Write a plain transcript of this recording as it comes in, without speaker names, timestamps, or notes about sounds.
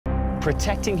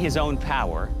Protecting his own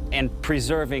power and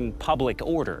preserving public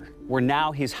order were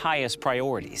now his highest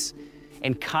priorities,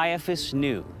 and Caiaphas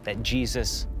knew that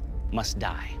Jesus must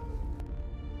die.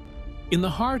 In the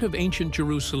heart of ancient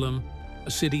Jerusalem,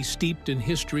 a city steeped in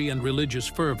history and religious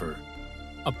fervor,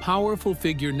 a powerful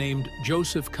figure named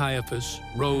Joseph Caiaphas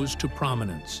rose to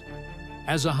prominence.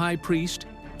 As a high priest,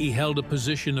 he held a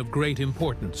position of great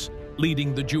importance,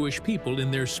 leading the Jewish people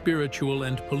in their spiritual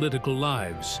and political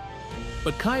lives.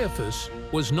 But Caiaphas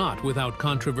was not without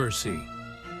controversy.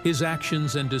 His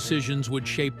actions and decisions would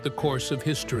shape the course of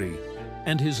history,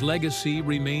 and his legacy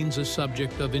remains a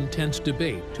subject of intense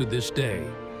debate to this day.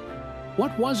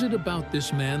 What was it about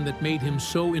this man that made him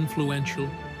so influential?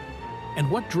 And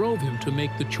what drove him to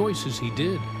make the choices he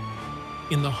did?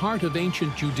 In the heart of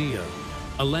ancient Judea,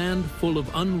 a land full of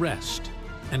unrest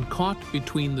and caught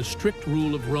between the strict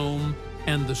rule of Rome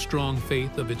and the strong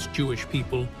faith of its Jewish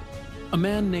people, a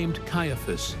man named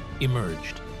Caiaphas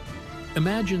emerged.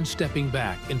 Imagine stepping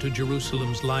back into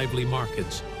Jerusalem's lively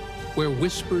markets, where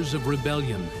whispers of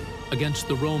rebellion against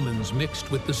the Romans mixed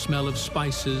with the smell of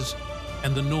spices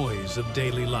and the noise of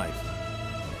daily life.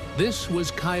 This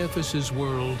was Caiaphas's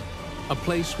world, a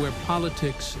place where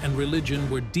politics and religion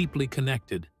were deeply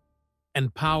connected,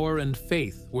 and power and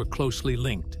faith were closely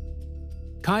linked.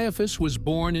 Caiaphas was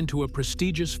born into a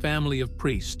prestigious family of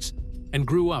priests and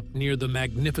grew up near the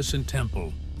magnificent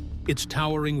temple, its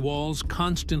towering walls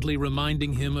constantly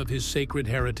reminding him of his sacred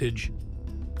heritage.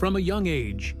 From a young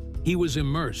age, he was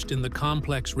immersed in the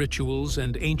complex rituals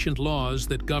and ancient laws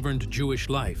that governed Jewish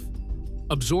life,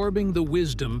 absorbing the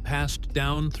wisdom passed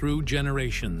down through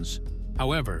generations.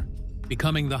 However,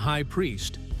 becoming the high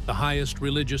priest, the highest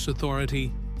religious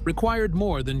authority, required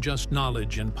more than just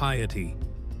knowledge and piety.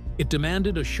 It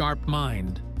demanded a sharp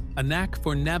mind, a knack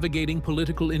for navigating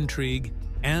political intrigue,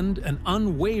 and an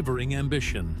unwavering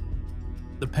ambition.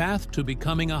 The path to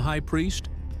becoming a high priest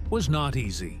was not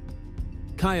easy.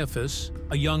 Caiaphas,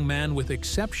 a young man with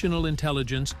exceptional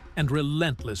intelligence and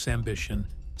relentless ambition,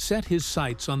 set his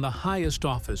sights on the highest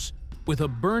office with a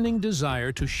burning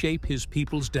desire to shape his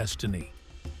people's destiny.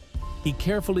 He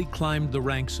carefully climbed the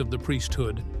ranks of the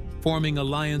priesthood, forming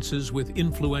alliances with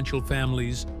influential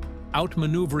families,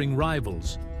 outmaneuvering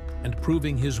rivals, and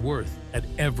proving his worth at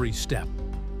every step.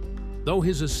 Though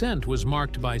his ascent was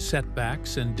marked by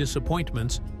setbacks and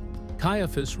disappointments,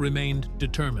 Caiaphas remained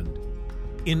determined.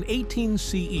 In 18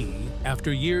 CE,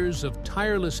 after years of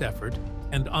tireless effort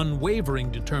and unwavering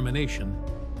determination,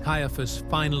 Caiaphas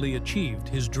finally achieved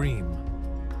his dream.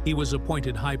 He was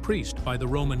appointed high priest by the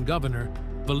Roman governor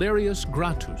Valerius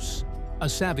Gratus, a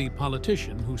savvy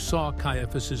politician who saw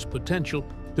Caiaphas's potential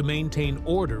to maintain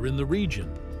order in the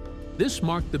region. This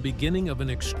marked the beginning of an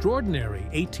extraordinary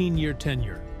 18-year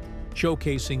tenure,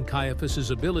 showcasing Caiaphas's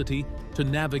ability to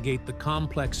navigate the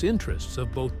complex interests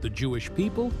of both the Jewish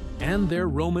people and their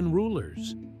Roman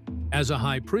rulers. As a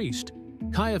high priest,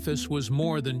 Caiaphas was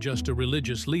more than just a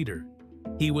religious leader.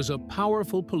 He was a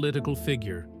powerful political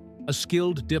figure, a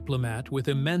skilled diplomat with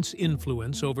immense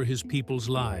influence over his people's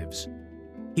lives.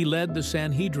 He led the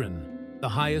Sanhedrin, the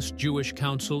highest Jewish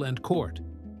council and court,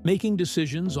 making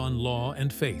decisions on law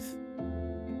and faith.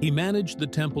 He managed the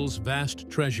temple's vast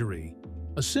treasury,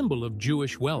 a symbol of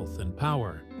Jewish wealth and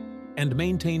power, and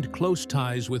maintained close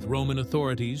ties with Roman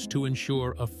authorities to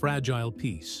ensure a fragile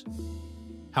peace.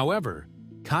 However,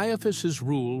 Caiaphas's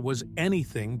rule was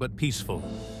anything but peaceful.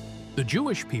 The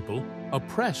Jewish people,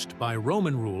 oppressed by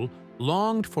Roman rule,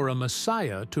 longed for a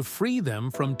Messiah to free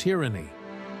them from tyranny.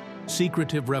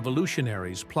 Secretive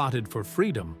revolutionaries plotted for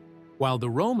freedom, while the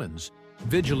Romans,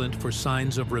 vigilant for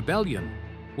signs of rebellion,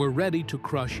 were ready to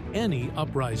crush any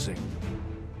uprising.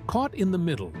 Caught in the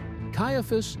middle,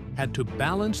 Caiaphas had to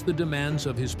balance the demands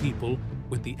of his people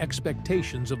with the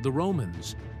expectations of the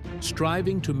Romans,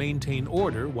 striving to maintain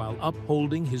order while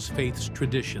upholding his faith's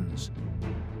traditions.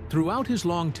 Throughout his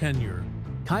long tenure,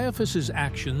 Caiaphas's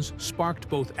actions sparked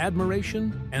both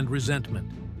admiration and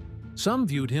resentment. Some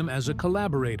viewed him as a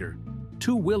collaborator,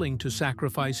 too willing to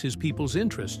sacrifice his people's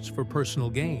interests for personal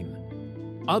gain.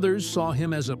 Others saw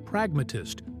him as a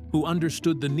pragmatist who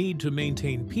understood the need to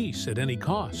maintain peace at any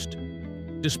cost.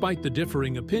 Despite the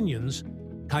differing opinions,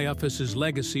 Caiaphas's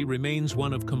legacy remains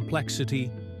one of complexity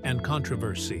and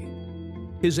controversy.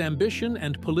 His ambition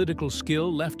and political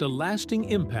skill left a lasting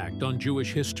impact on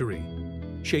Jewish history,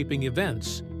 shaping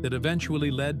events that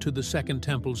eventually led to the Second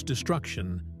Temple's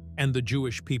destruction and the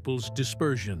Jewish people's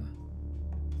dispersion.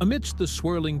 Amidst the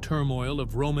swirling turmoil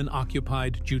of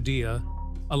Roman-occupied Judea,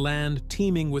 a land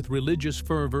teeming with religious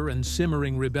fervor and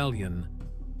simmering rebellion,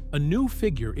 a new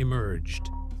figure emerged,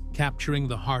 capturing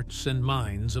the hearts and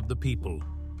minds of the people.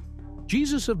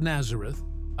 Jesus of Nazareth,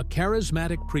 a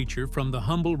charismatic preacher from the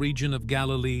humble region of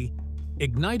Galilee,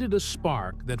 ignited a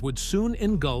spark that would soon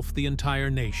engulf the entire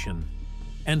nation.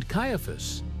 And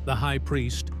Caiaphas, the high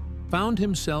priest, found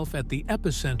himself at the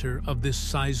epicenter of this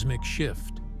seismic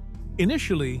shift.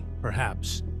 Initially,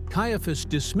 perhaps, Caiaphas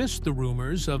dismissed the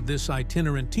rumors of this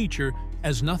itinerant teacher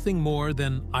as nothing more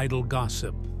than idle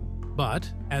gossip.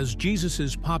 But as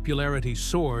Jesus' popularity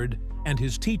soared and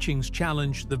his teachings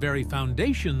challenged the very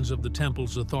foundations of the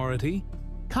temple's authority,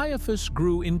 Caiaphas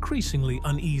grew increasingly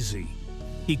uneasy.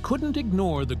 He couldn't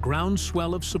ignore the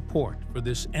groundswell of support for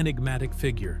this enigmatic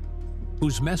figure,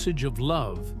 whose message of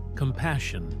love,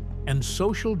 compassion, and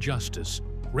social justice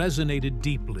resonated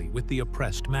deeply with the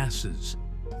oppressed masses.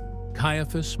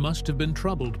 Caiaphas must have been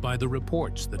troubled by the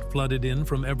reports that flooded in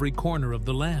from every corner of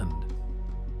the land.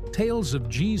 Tales of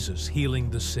Jesus healing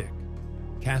the sick,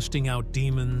 casting out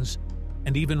demons,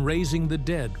 and even raising the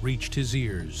dead reached his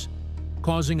ears,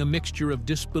 causing a mixture of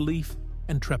disbelief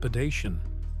and trepidation.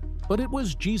 But it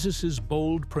was Jesus'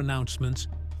 bold pronouncements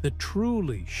that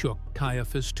truly shook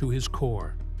Caiaphas to his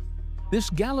core. This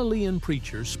Galilean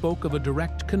preacher spoke of a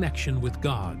direct connection with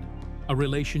God, a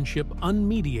relationship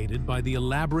unmediated by the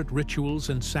elaborate rituals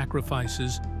and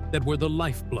sacrifices that were the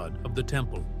lifeblood of the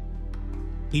temple.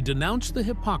 He denounced the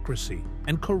hypocrisy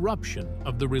and corruption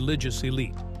of the religious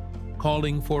elite,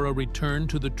 calling for a return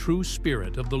to the true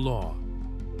spirit of the law.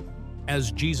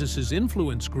 As Jesus'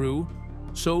 influence grew,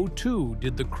 so too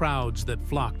did the crowds that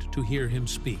flocked to hear him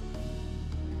speak.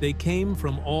 They came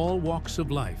from all walks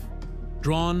of life,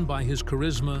 drawn by his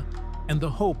charisma and the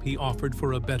hope he offered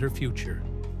for a better future.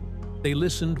 They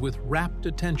listened with rapt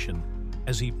attention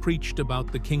as he preached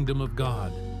about the kingdom of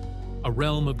God, a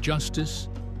realm of justice,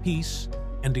 peace,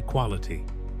 and equality.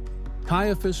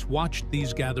 Caiaphas watched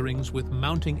these gatherings with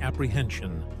mounting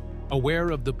apprehension, aware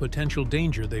of the potential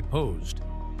danger they posed.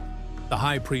 The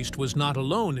high priest was not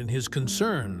alone in his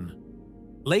concern.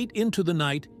 Late into the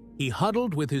night, he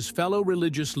huddled with his fellow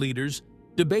religious leaders,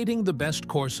 debating the best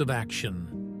course of action.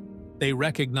 They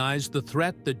recognized the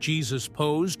threat that Jesus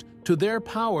posed to their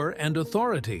power and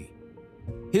authority.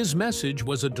 His message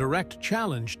was a direct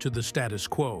challenge to the status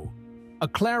quo, a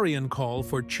clarion call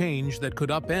for change that could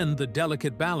upend the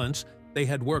delicate balance they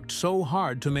had worked so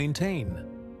hard to maintain.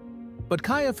 But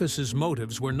Caiaphas'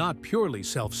 motives were not purely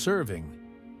self-serving.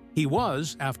 He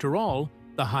was, after all,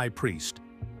 the high priest,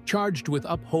 charged with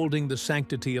upholding the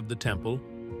sanctity of the temple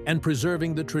and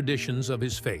preserving the traditions of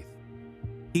his faith.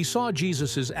 He saw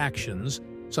Jesus' actions,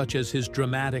 such as his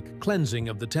dramatic cleansing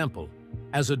of the temple,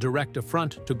 as a direct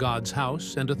affront to God's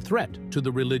house and a threat to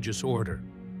the religious order.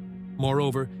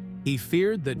 Moreover, he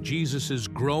feared that Jesus'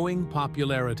 growing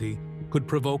popularity could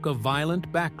provoke a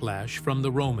violent backlash from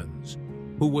the Romans,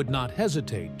 who would not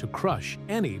hesitate to crush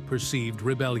any perceived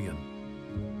rebellion.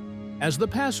 As the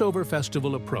Passover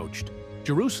festival approached,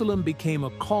 Jerusalem became a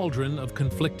cauldron of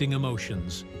conflicting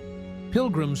emotions.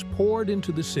 Pilgrims poured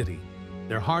into the city,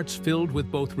 their hearts filled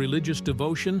with both religious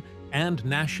devotion and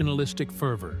nationalistic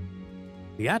fervor.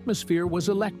 The atmosphere was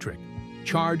electric,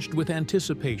 charged with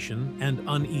anticipation and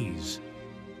unease.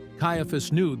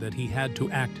 Caiaphas knew that he had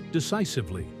to act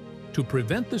decisively to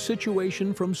prevent the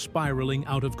situation from spiraling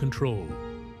out of control.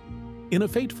 In a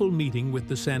fateful meeting with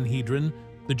the Sanhedrin,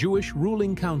 the Jewish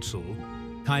ruling council,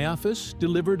 Caiaphas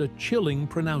delivered a chilling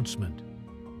pronouncement.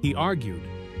 He argued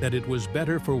that it was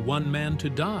better for one man to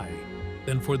die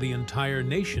than for the entire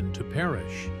nation to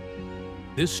perish.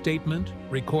 This statement,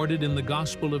 recorded in the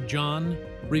Gospel of John,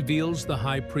 reveals the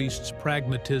high priest's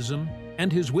pragmatism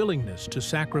and his willingness to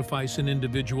sacrifice an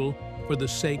individual for the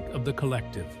sake of the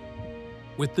collective.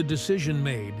 With the decision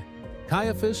made,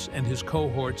 Caiaphas and his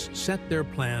cohorts set their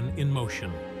plan in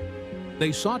motion.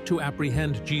 They sought to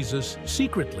apprehend Jesus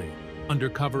secretly under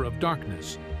cover of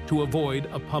darkness to avoid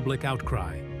a public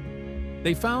outcry.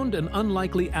 They found an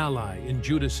unlikely ally in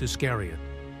Judas Iscariot,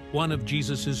 one of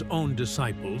Jesus' own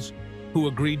disciples, who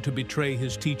agreed to betray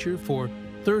his teacher for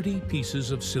 30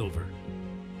 pieces of silver.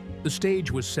 The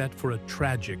stage was set for a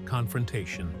tragic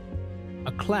confrontation,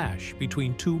 a clash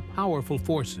between two powerful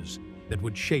forces that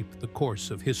would shape the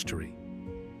course of history.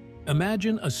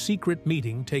 Imagine a secret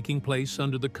meeting taking place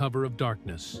under the cover of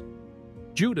darkness.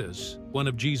 Judas, one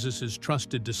of Jesus'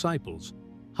 trusted disciples,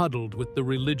 huddled with the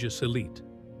religious elite,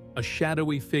 a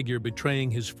shadowy figure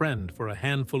betraying his friend for a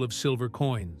handful of silver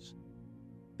coins.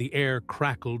 The air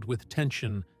crackled with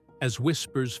tension as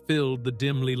whispers filled the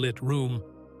dimly lit room,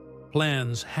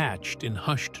 plans hatched in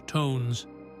hushed tones.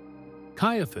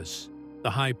 Caiaphas, the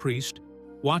high priest,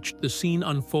 watched the scene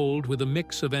unfold with a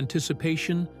mix of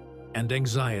anticipation and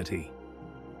anxiety.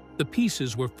 The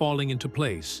pieces were falling into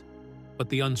place, but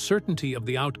the uncertainty of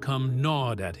the outcome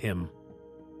gnawed at him.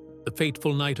 The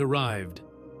fateful night arrived,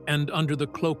 and under the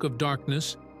cloak of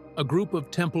darkness, a group of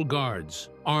temple guards,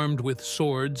 armed with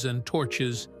swords and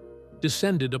torches,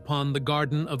 descended upon the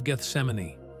Garden of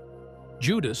Gethsemane.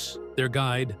 Judas, their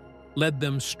guide, led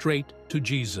them straight to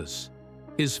Jesus,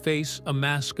 his face a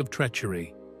mask of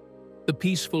treachery. The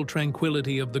peaceful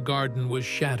tranquility of the garden was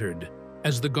shattered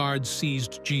as the guards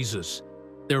seized Jesus,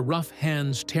 their rough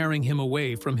hands tearing him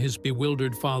away from his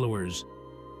bewildered followers.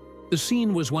 The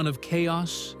scene was one of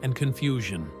chaos and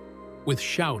confusion, with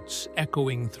shouts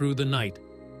echoing through the night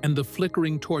and the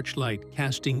flickering torchlight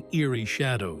casting eerie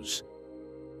shadows.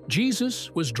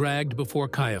 Jesus was dragged before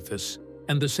Caiaphas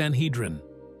and the Sanhedrin,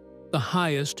 the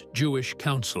highest Jewish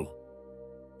council.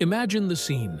 Imagine the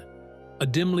scene: a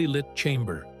dimly lit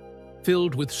chamber,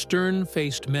 filled with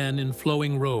stern-faced men in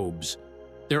flowing robes,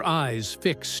 their eyes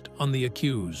fixed on the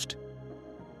accused.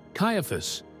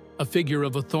 Caiaphas, a figure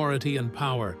of authority and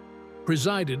power,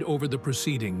 presided over the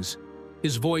proceedings,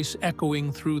 his voice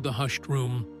echoing through the hushed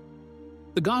room.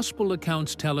 The Gospel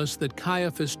accounts tell us that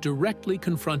Caiaphas directly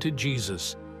confronted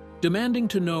Jesus, demanding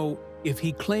to know if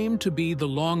he claimed to be the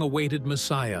long-awaited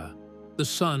Messiah, the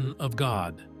Son of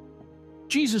God.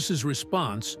 Jesus'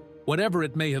 response, whatever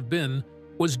it may have been,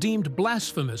 was deemed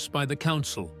blasphemous by the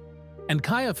council, and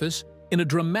Caiaphas, in a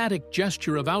dramatic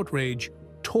gesture of outrage,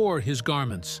 tore his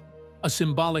garments, a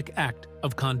symbolic act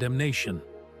of condemnation.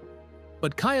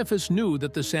 But Caiaphas knew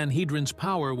that the Sanhedrin's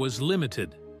power was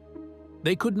limited.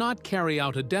 They could not carry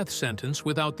out a death sentence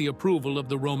without the approval of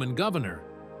the Roman governor,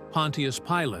 Pontius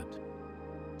Pilate.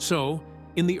 So,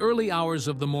 in the early hours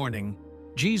of the morning,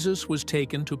 Jesus was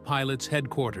taken to Pilate's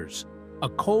headquarters, a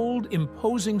cold,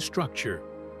 imposing structure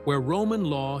where Roman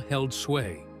law held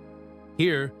sway.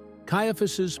 Here,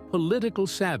 Caiaphas's political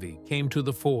savvy came to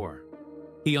the fore.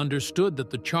 He understood that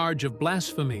the charge of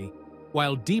blasphemy,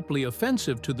 while deeply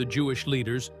offensive to the Jewish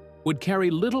leaders, would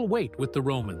carry little weight with the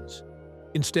Romans.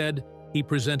 Instead, he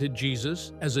presented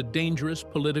Jesus as a dangerous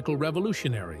political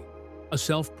revolutionary, a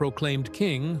self-proclaimed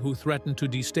king who threatened to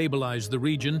destabilize the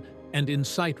region and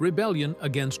incite rebellion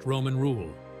against Roman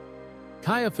rule.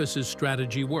 Caiaphas's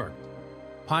strategy worked.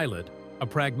 Pilate, a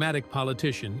pragmatic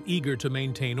politician eager to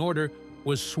maintain order,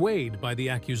 was swayed by the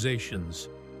accusations.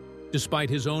 Despite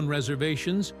his own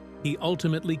reservations, he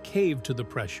ultimately caved to the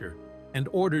pressure and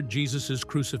ordered Jesus'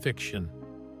 crucifixion.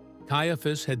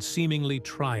 Caiaphas had seemingly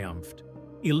triumphed,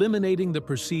 eliminating the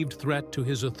perceived threat to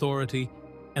his authority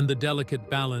and the delicate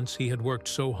balance he had worked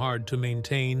so hard to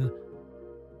maintain.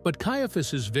 But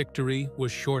Caiaphas's victory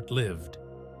was short-lived.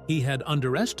 He had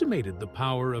underestimated the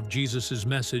power of Jesus'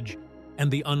 message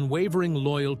and the unwavering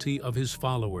loyalty of his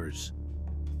followers.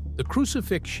 The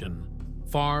crucifixion,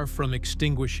 far from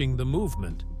extinguishing the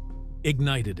movement,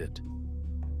 ignited it.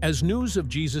 As news of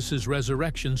Jesus'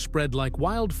 resurrection spread like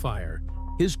wildfire,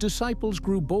 his disciples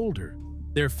grew bolder,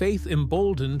 their faith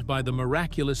emboldened by the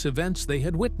miraculous events they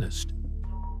had witnessed.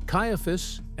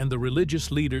 Caiaphas and the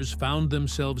religious leaders found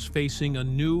themselves facing a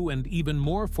new and even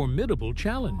more formidable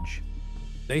challenge.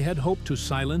 They had hoped to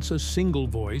silence a single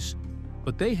voice,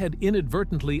 but they had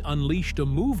inadvertently unleashed a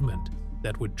movement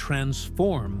that would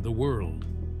transform the world.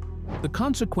 The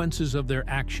consequences of their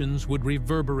actions would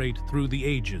reverberate through the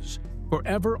ages,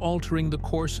 forever altering the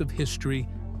course of history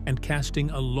and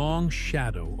casting a long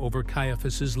shadow over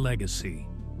Caiaphas's legacy.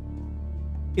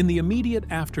 In the immediate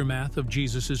aftermath of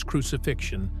Jesus'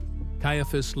 crucifixion,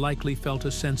 Caiaphas likely felt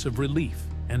a sense of relief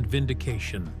and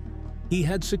vindication. He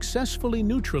had successfully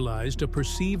neutralized a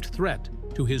perceived threat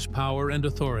to his power and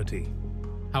authority.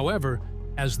 However,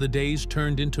 as the days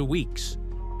turned into weeks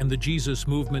and the Jesus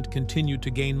movement continued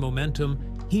to gain momentum,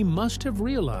 he must have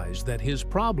realized that his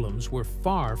problems were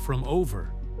far from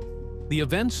over. The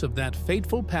events of that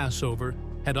fateful Passover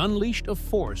had unleashed a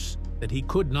force that he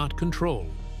could not control,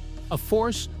 a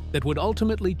force that would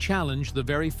ultimately challenge the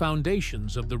very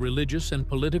foundations of the religious and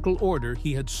political order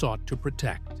he had sought to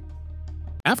protect.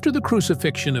 After the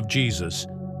crucifixion of Jesus,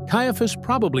 Caiaphas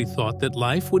probably thought that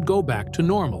life would go back to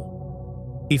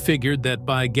normal. He figured that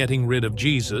by getting rid of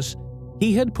Jesus,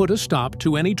 he had put a stop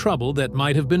to any trouble that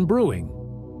might have been brewing.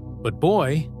 But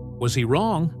boy, was he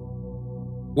wrong.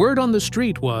 Word on the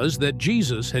street was that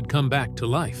Jesus had come back to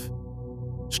life.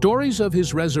 Stories of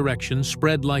his resurrection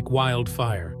spread like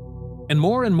wildfire, and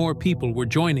more people were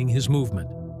joining his movement.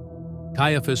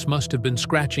 Caiaphas must have been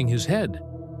scratching his head,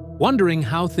 wondering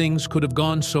how things could have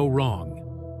gone so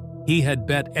wrong. He had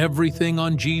bet everything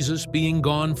on Jesus being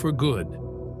gone for good,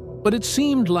 but it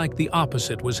seemed like the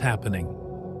opposite was happening.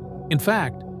 In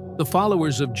fact, the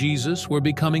followers of Jesus were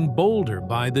becoming bolder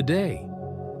by the day.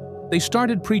 They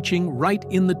started preaching right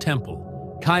in the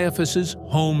temple, Caiaphas's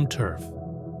home turf.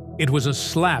 It was a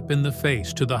slap in the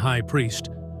face to the high priest,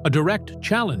 a direct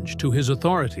challenge to his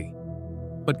authority.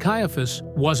 But Caiaphas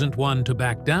wasn't one to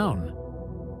back down.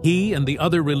 He and the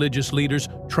other religious leaders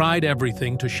tried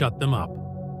everything to shut them up.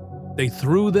 They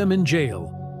threw them in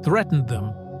jail, threatened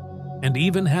them, and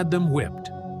even had them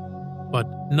whipped. But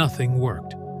nothing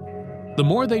worked. The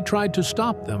more they tried to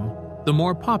stop them, the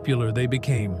more popular they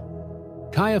became.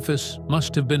 Caiaphas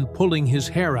must have been pulling his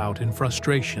hair out in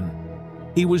frustration.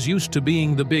 He was used to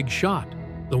being the big shot,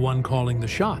 the one calling the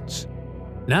shots.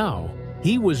 Now,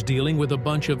 he was dealing with a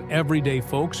bunch of everyday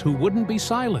folks who wouldn't be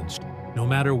silenced, no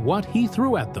matter what he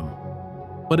threw at them.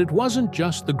 But it wasn't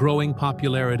just the growing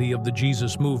popularity of the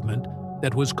Jesus movement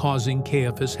that was causing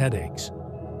Caiaphas headaches.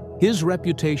 His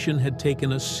reputation had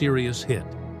taken a serious hit.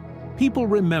 People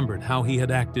remembered how he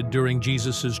had acted during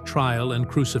Jesus' trial and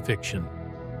crucifixion.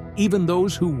 Even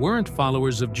those who weren't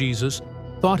followers of Jesus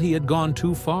thought he had gone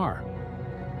too far.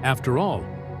 After all,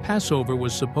 Passover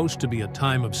was supposed to be a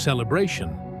time of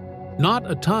celebration, not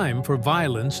a time for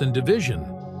violence and division.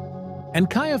 And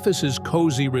Caiaphas's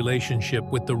cozy relationship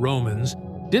with the Romans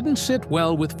didn't sit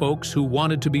well with folks who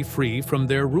wanted to be free from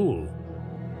their rule.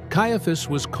 Caiaphas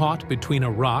was caught between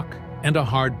a rock and a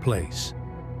hard place.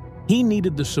 He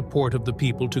needed the support of the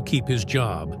people to keep his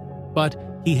job, but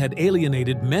he had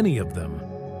alienated many of them,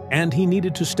 and he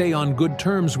needed to stay on good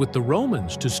terms with the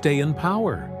Romans to stay in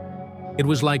power. It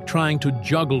was like trying to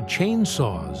juggle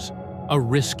chainsaws, a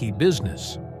risky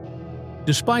business.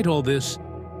 Despite all this,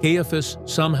 Caiaphas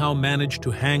somehow managed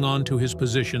to hang on to his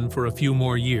position for a few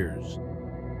more years.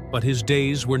 But his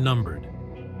days were numbered.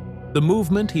 The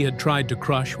movement he had tried to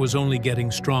crush was only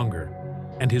getting stronger,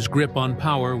 and his grip on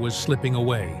power was slipping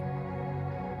away.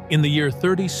 In the year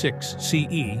 36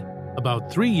 CE,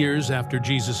 about 3 years after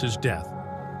Jesus' death,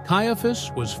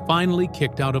 Caiaphas was finally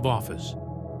kicked out of office.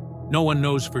 No one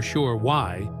knows for sure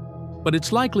why, but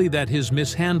it's likely that his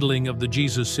mishandling of the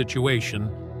Jesus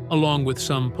situation, along with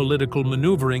some political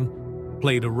maneuvering,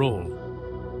 played a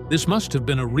role. This must have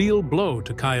been a real blow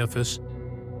to Caiaphas.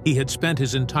 He had spent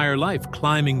his entire life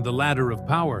climbing the ladder of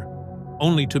power,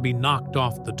 only to be knocked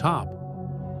off the top.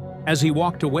 As he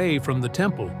walked away from the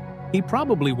temple, he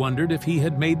probably wondered if he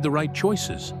had made the right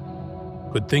choices.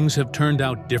 Could things have turned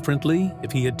out differently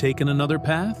if he had taken another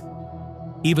path?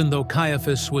 Even though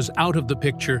Caiaphas was out of the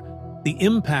picture, the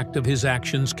impact of his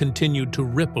actions continued to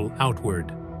ripple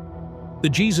outward. The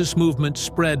Jesus movement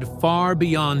spread far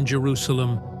beyond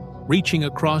Jerusalem, reaching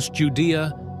across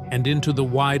Judea and into the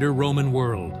wider Roman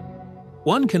world.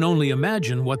 One can only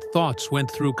imagine what thoughts went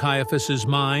through Caiaphas's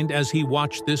mind as he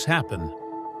watched this happen.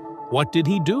 What did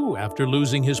he do after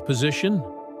losing his position?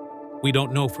 We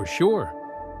don't know for sure,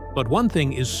 but one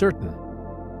thing is certain.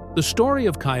 The story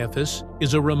of Caiaphas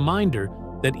is a reminder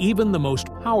that even the most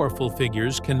powerful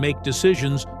figures can make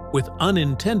decisions with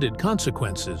unintended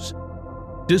consequences.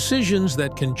 Decisions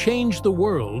that can change the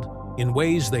world in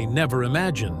ways they never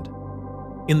imagined.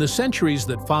 In the centuries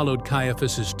that followed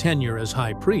Caiaphas's tenure as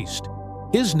high priest,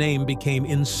 his name became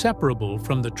inseparable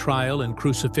from the trial and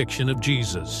crucifixion of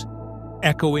Jesus,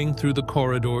 echoing through the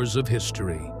corridors of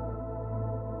history.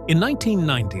 In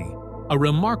 1990, a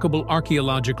remarkable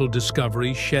archaeological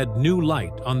discovery shed new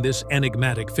light on this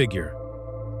enigmatic figure.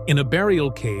 In a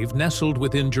burial cave nestled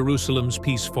within Jerusalem's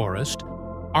Peace Forest,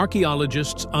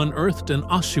 archaeologists unearthed an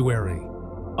ossuary,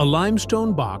 a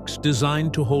limestone box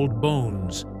designed to hold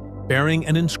bones, bearing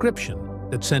an inscription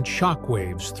that sent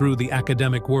shockwaves through the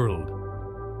academic world: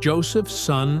 Joseph,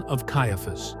 son of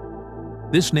Caiaphas.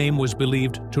 This name was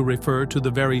believed to refer to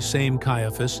the very same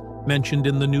Caiaphas mentioned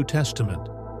in the New Testament,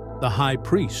 the high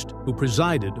priest who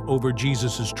presided over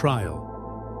Jesus'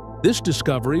 trial. This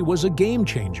discovery was a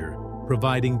game-changer,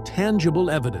 providing tangible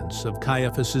evidence of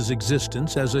Caiaphas's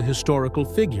existence as a historical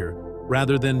figure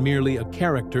rather than merely a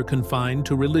character confined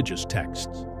to religious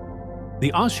texts.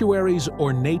 The ossuary's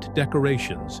ornate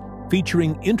decorations,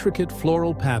 featuring intricate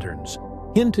floral patterns,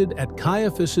 hinted at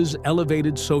Caiaphas's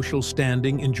elevated social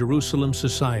standing in Jerusalem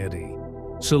society,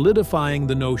 solidifying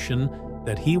the notion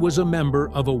that he was a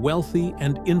member of a wealthy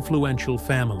and influential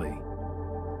family.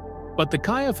 But the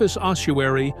Caiaphas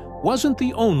ossuary wasn't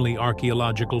the only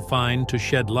archaeological find to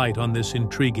shed light on this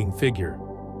intriguing figure.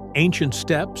 Ancient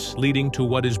steps leading to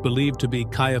what is believed to be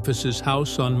Caiaphas's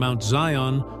house on Mount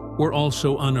Zion were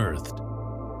also unearthed.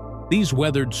 These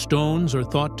weathered stones are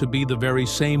thought to be the very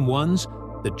same ones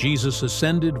that Jesus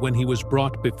ascended when he was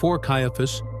brought before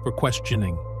Caiaphas for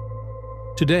questioning.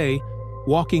 Today,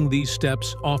 walking these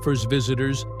steps offers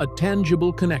visitors a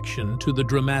tangible connection to the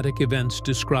dramatic events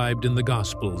described in the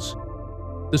Gospels.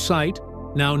 The site,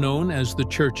 now known as the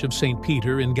Church of St.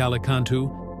 Peter in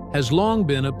Gallicantu, has long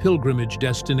been a pilgrimage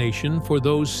destination for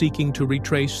those seeking to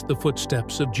retrace the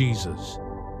footsteps of Jesus.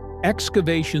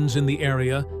 Excavations in the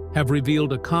area have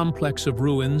revealed a complex of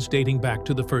ruins dating back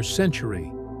to the 1st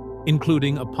century,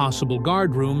 including a possible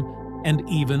guard room and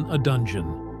even a dungeon.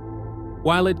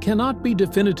 While it cannot be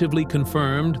definitively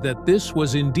confirmed that this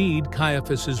was indeed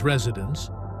Caiaphas's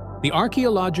residence, the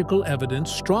archaeological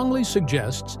evidence strongly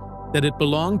suggests that it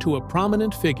belonged to a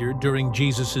prominent figure during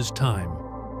Jesus' time.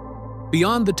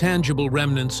 Beyond the tangible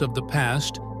remnants of the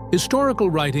past, historical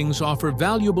writings offer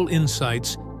valuable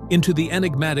insights into the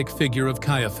enigmatic figure of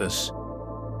Caiaphas.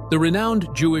 The renowned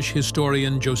Jewish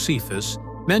historian Josephus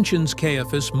mentions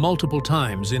Caiaphas multiple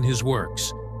times in his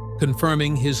works,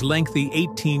 confirming his lengthy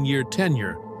 18-year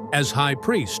tenure as high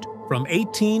priest from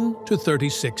 18 to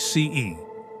 36 CE.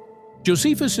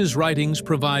 Josephus's writings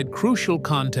provide crucial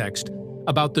context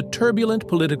about the turbulent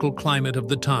political climate of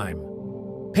the time,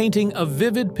 painting a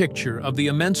vivid picture of the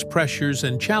immense pressures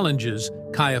and challenges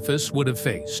Caiaphas would have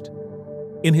faced.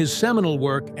 In his seminal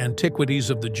work,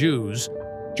 Antiquities of the Jews,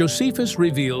 Josephus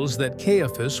reveals that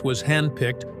Caiaphas was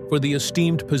handpicked for the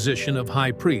esteemed position of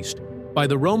high priest by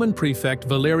the Roman prefect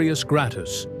Valerius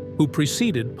Gratus, who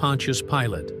preceded Pontius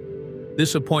Pilate.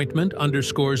 This appointment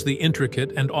underscores the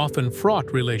intricate and often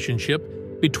fraught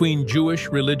relationship between Jewish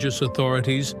religious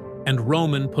authorities and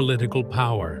Roman political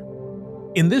power.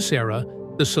 In this era,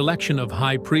 the selection of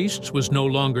high priests was no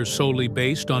longer solely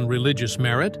based on religious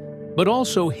merit, but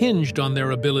also hinged on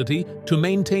their ability to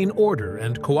maintain order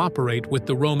and cooperate with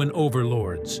the Roman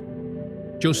overlords.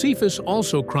 Josephus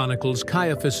also chronicles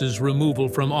Caiaphas's removal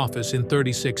from office in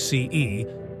 36 CE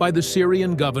by the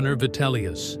Syrian governor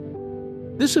Vitellius.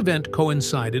 This event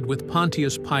coincided with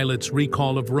Pontius Pilate's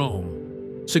recall of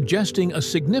Rome, suggesting a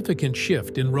significant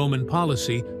shift in Roman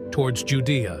policy towards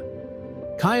Judea.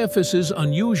 Caiaphas's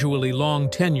unusually long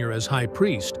tenure as high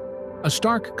priest, a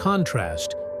stark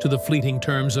contrast to the fleeting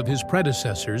terms of his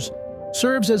predecessors,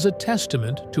 serves as a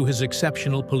testament to his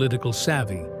exceptional political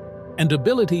savvy and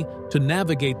ability to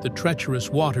navigate the treacherous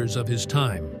waters of his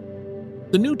time.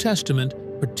 The New Testament,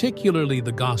 particularly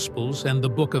the Gospels and the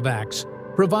Book of Acts,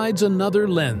 provides another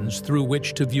lens through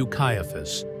which to view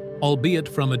Caiaphas, albeit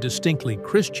from a distinctly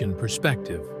Christian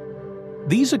perspective.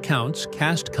 These accounts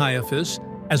cast Caiaphas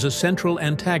as a central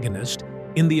antagonist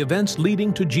in the events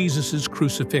leading to Jesus'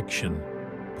 crucifixion,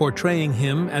 portraying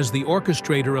him as the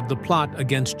orchestrator of the plot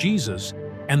against Jesus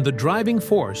and the driving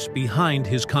force behind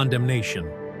his condemnation.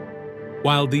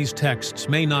 While these texts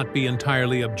may not be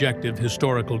entirely objective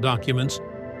historical documents,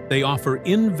 they offer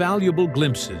invaluable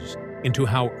glimpses into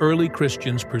how early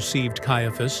Christians perceived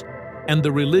Caiaphas and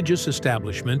the religious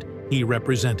establishment he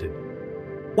represented.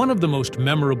 One of the most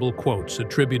memorable quotes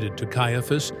attributed to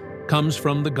Caiaphas comes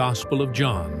from the Gospel of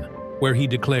John, where he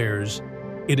declares,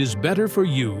 "It is better for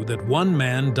you that one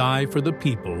man die for the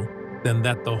people than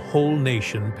that the whole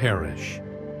nation perish."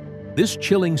 This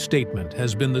chilling statement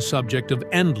has been the subject of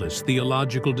endless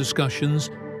theological discussions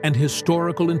and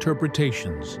historical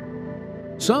interpretations.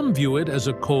 Some view it as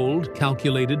a cold,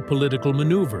 calculated political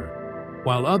maneuver,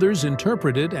 while others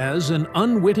interpret it as an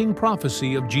unwitting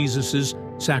prophecy of Jesus'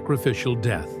 sacrificial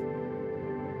death.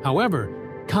 However,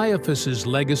 Caiaphas's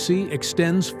legacy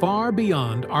extends far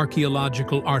beyond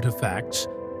archaeological artifacts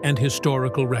and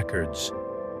historical records.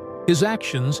 His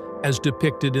actions, as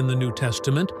depicted in the New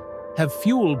Testament, have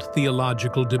fueled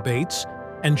theological debates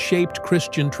and shaped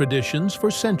Christian traditions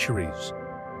for centuries.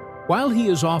 While he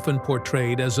is often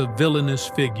portrayed as a villainous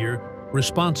figure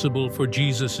responsible for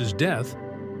Jesus' death,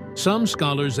 some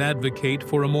scholars advocate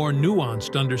for a more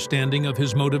nuanced understanding of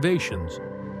his motivations,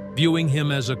 viewing him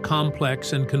as a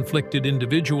complex and conflicted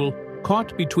individual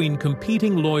caught between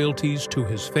competing loyalties to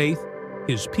his faith,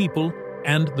 his people,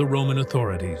 and the Roman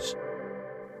authorities.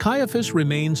 Caiaphas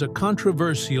remains a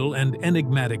controversial and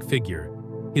enigmatic figure,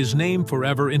 his name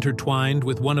forever intertwined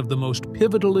with one of the most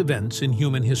pivotal events in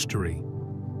human history.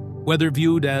 Whether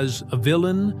viewed as a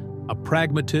villain, a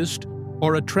pragmatist,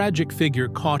 or a tragic figure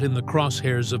caught in the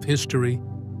crosshairs of history,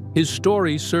 his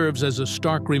story serves as a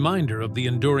stark reminder of the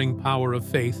enduring power of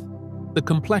faith, the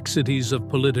complexities of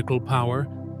political power,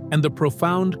 and the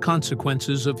profound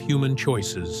consequences of human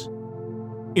choices.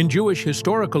 In Jewish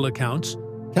historical accounts,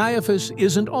 Caiaphas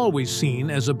isn't always seen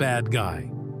as a bad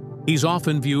guy. He's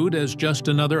often viewed as just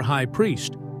another high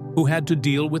priest who had to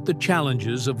deal with the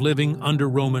challenges of living under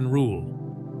Roman rule.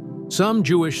 Some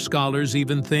Jewish scholars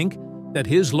even think that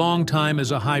his long time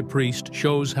as a high priest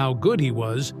shows how good he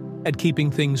was at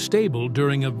keeping things stable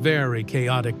during a very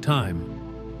chaotic time.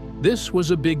 This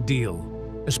was a big deal,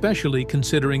 especially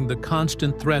considering the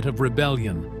constant threat of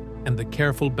rebellion and the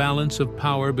careful balance of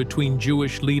power between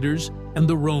Jewish leaders and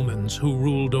the Romans who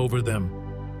ruled over them.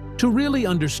 To really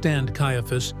understand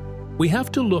Caiaphas, we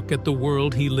have to look at the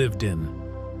world he lived in.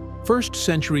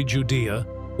 First-century Judea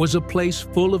was a place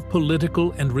full of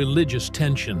political and religious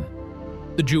tension.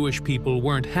 The Jewish people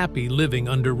weren't happy living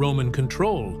under Roman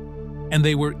control, and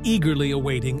they were eagerly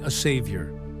awaiting a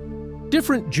savior.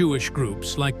 Different Jewish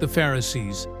groups like the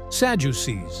Pharisees,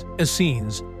 Sadducees,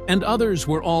 Essenes, and others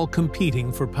were all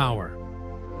competing for power.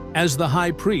 As the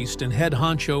high priest and head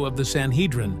honcho of the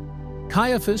Sanhedrin,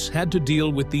 Caiaphas had to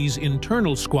deal with these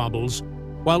internal squabbles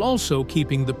while also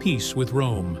keeping the peace with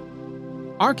Rome.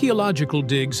 Archaeological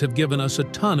digs have given us a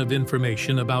ton of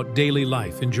information about daily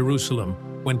life in Jerusalem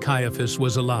when Caiaphas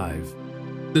was alive.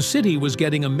 The city was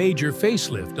getting a major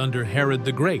facelift under Herod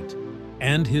the Great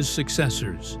and his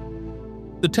successors.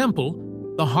 The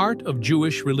temple, the heart of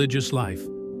Jewish religious life,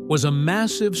 was a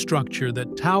massive structure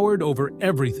that towered over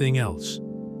everything else.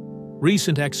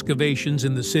 Recent excavations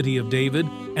in the city of David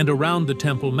and around the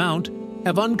Temple Mount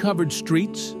have uncovered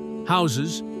streets,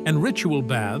 houses, and ritual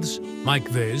baths,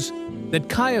 mikvehs, that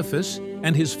Caiaphas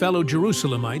and his fellow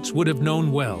Jerusalemites would have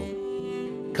known well.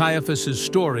 Caiaphas's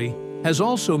story has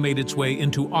also made its way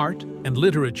into art and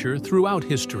literature throughout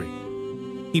history.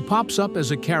 He pops up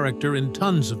as a character in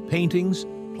tons of paintings,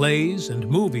 plays, and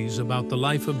movies about the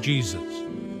life of Jesus.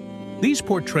 These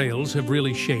portrayals have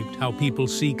really shaped how people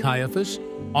see Caiaphas,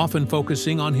 often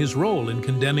focusing on his role in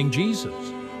condemning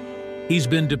Jesus. He's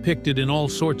been depicted in all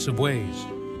sorts of ways,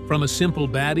 from a simple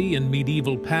baddie in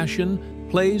medieval Passion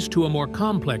plays to a more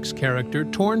complex character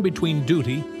torn between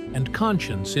duty and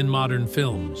conscience in modern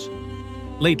films.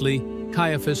 Lately,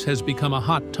 Caiaphas has become a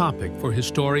hot topic for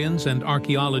historians and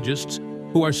archaeologists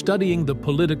who are studying the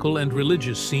political and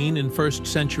religious scene in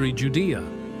first-century Judea.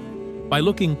 By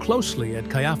looking closely at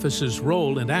Caiaphas's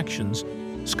role and actions,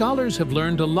 scholars have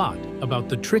learned a lot about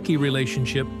the tricky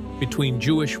relationship between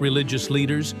Jewish religious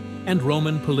leaders and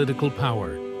Roman political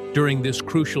power during this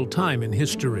crucial time in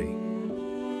history.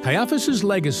 Caiaphas's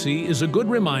legacy is a good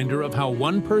reminder of how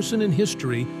one person in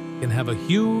history can have a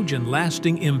huge and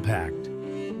lasting impact.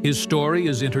 His story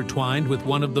is intertwined with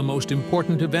one of the most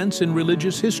important events in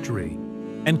religious history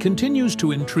and continues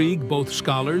to intrigue both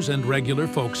scholars and regular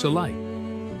folks alike.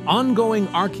 Ongoing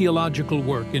archaeological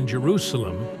work in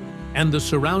Jerusalem and the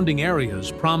surrounding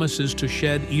areas promises to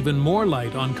shed even more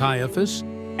light on Caiaphas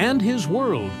and his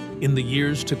world in the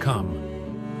years to come.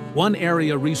 One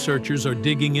area researchers are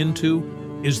digging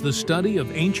into is the study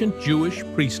of ancient Jewish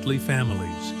priestly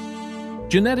families.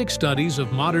 Genetic studies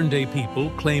of modern-day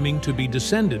people claiming to be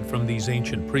descended from these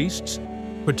ancient priests,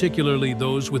 particularly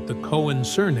those with the Cohen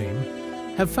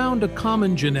surname, have found a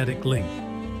common genetic link,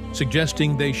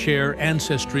 suggesting they share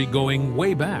ancestry going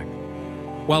way back.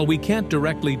 While we can't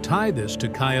directly tie this to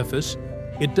Caiaphas,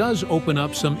 it does open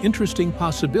up some interesting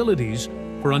possibilities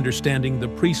for understanding the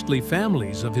priestly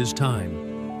families of his time.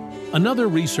 Another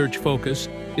research focus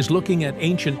is looking at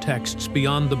ancient texts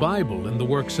beyond the Bible and the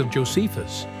works of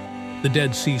Josephus. The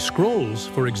Dead Sea Scrolls,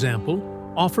 for example,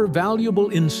 offer valuable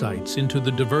insights into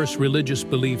the diverse religious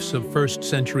beliefs of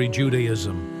first-century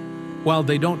Judaism. While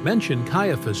they don't mention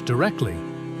Caiaphas directly,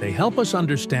 they help us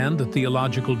understand the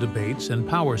theological debates and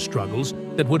power struggles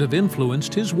that would have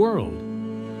influenced his world.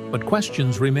 But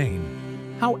questions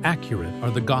remain. How accurate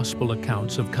are the gospel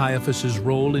accounts of Caiaphas's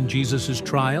role in Jesus'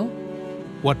 trial?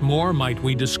 What more might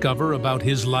we discover about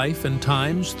his life and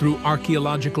times through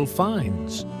archaeological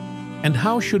finds? And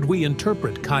how should we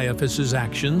interpret Caiaphas's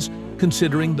actions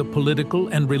considering the political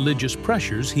and religious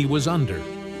pressures he was under?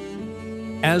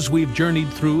 As we've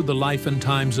journeyed through the life and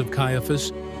times of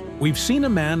Caiaphas, we've seen a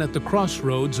man at the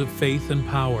crossroads of faith and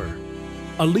power,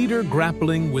 a leader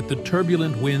grappling with the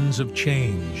turbulent winds of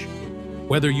change.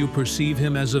 Whether you perceive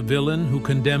him as a villain who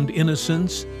condemned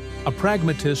innocence, a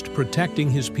pragmatist protecting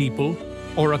his people,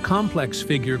 or a complex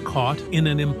figure caught in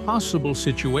an impossible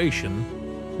situation,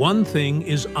 one thing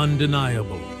is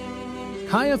undeniable.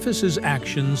 Caiaphas's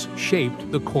actions shaped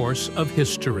the course of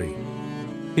history.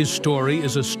 His story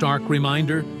is a stark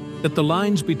reminder that the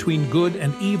lines between good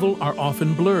and evil are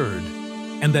often blurred,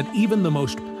 and that even the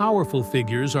most powerful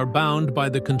figures are bound by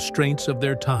the constraints of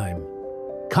their time.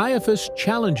 Caiaphas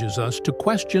challenges us to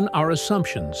question our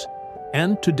assumptions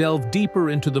and to delve deeper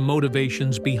into the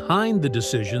motivations behind the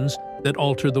decisions that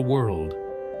alter the world.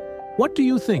 What do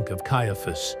you think of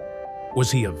Caiaphas? Was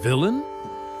he a villain,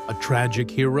 a tragic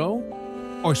hero,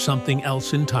 or something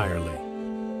else entirely?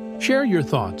 Share your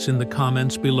thoughts in the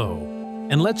comments below,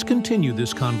 and let's continue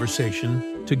this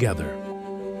conversation together.